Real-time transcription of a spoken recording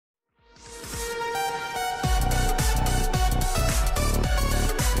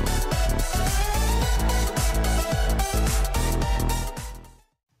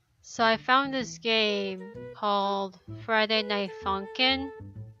So I found this game called Friday Night Funkin',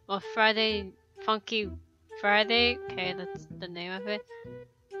 or Friday Funky Friday. Okay, that's the name of it.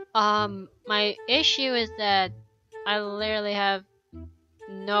 My issue is that I literally have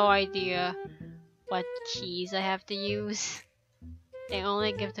no idea what keys I have to use. They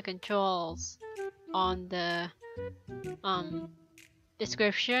only give the controls on the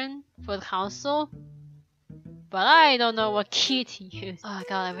description for the console, but I don't know what key to use. Oh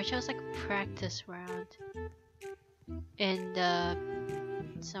god, I wish I was like a practice round in the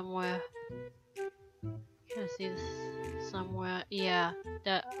somewhere. Can I see this somewhere? Yeah,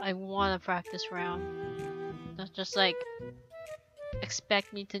 that I want a practice round. Not just like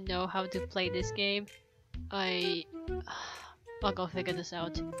expect me to know how to play this game. I'll go figure this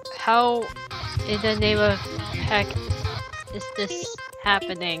out. How in the name of heck is this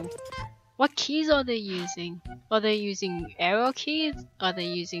happening? What keys are they using? Are they using arrow keys? Are they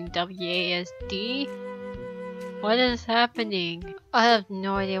using WASD? What is happening? I have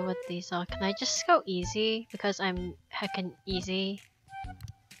no idea what these are. Can I just go easy? Because I'm heckin' easy.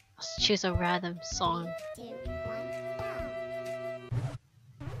 Let's choose a random song.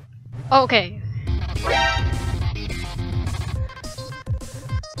 Okay.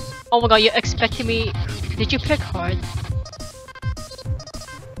 Oh my god, you're expecting me. Did you pick hard?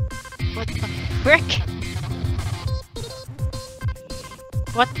 What the frick?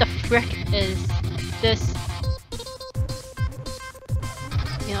 What the frick is this?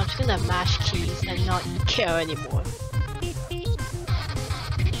 You know, I'm just gonna mash keys and not care anymore.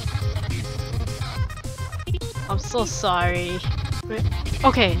 I'm so sorry.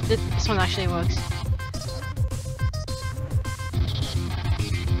 Okay, this one actually works.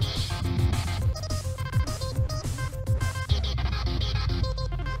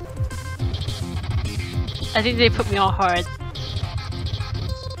 I think they put me on hard.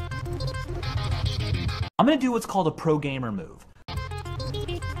 I'm gonna do what's called a pro gamer move.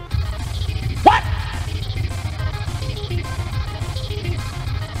 What?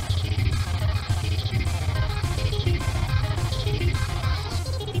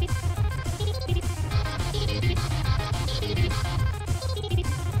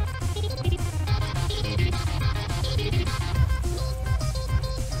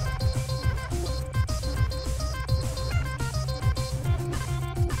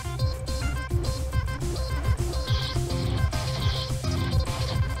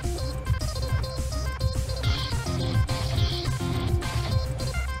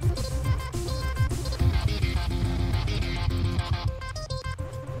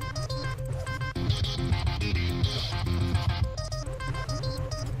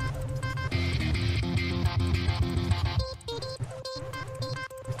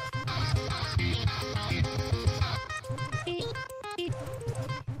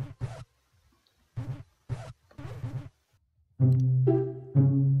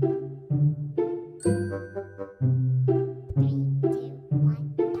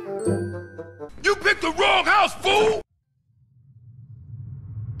 You picked the wrong house, fool!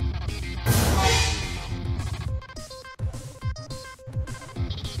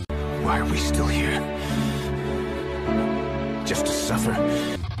 Why are we still here? Just to suffer?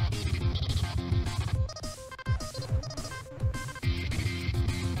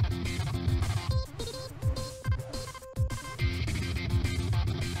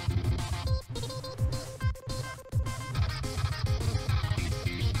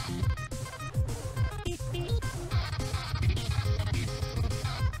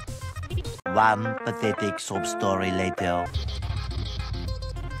 One pathetic sob story later.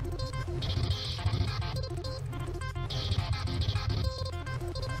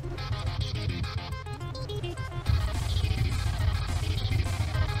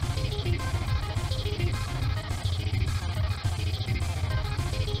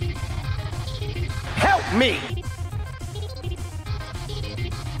 Help me!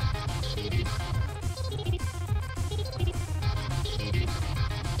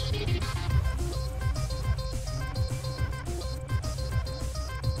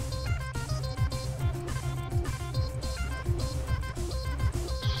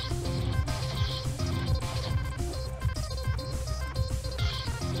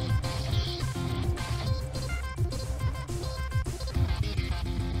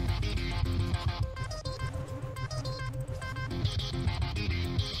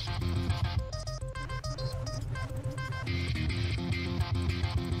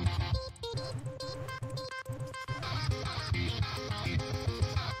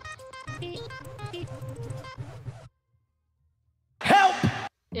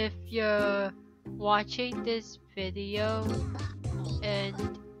 If you're watching this video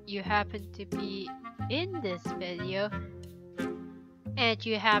and you happen to be in this video and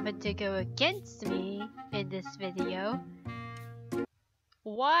you happen to go against me in this video,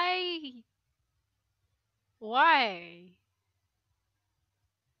 why? Why?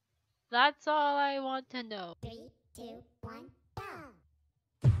 That's all I want to know. 3, 2, 1, go!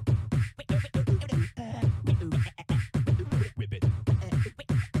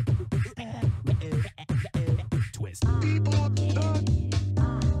 Twist.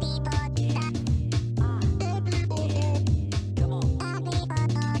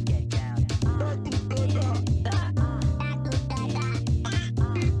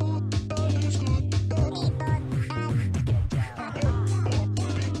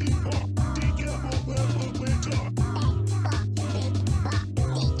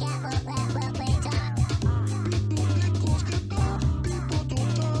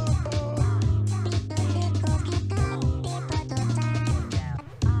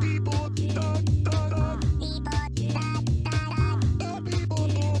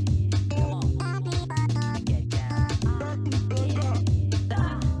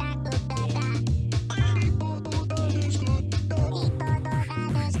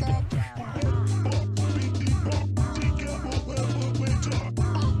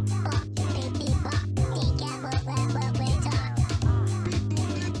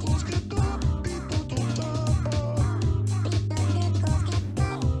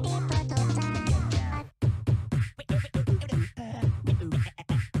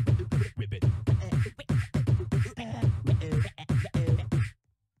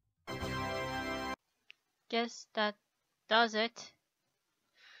 Guess that does it.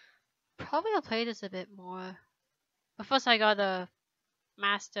 Probably I'll play this a bit more. But first I gotta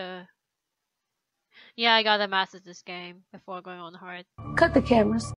master. Yeah, I gotta master this game before going on hard. Cut the cameras.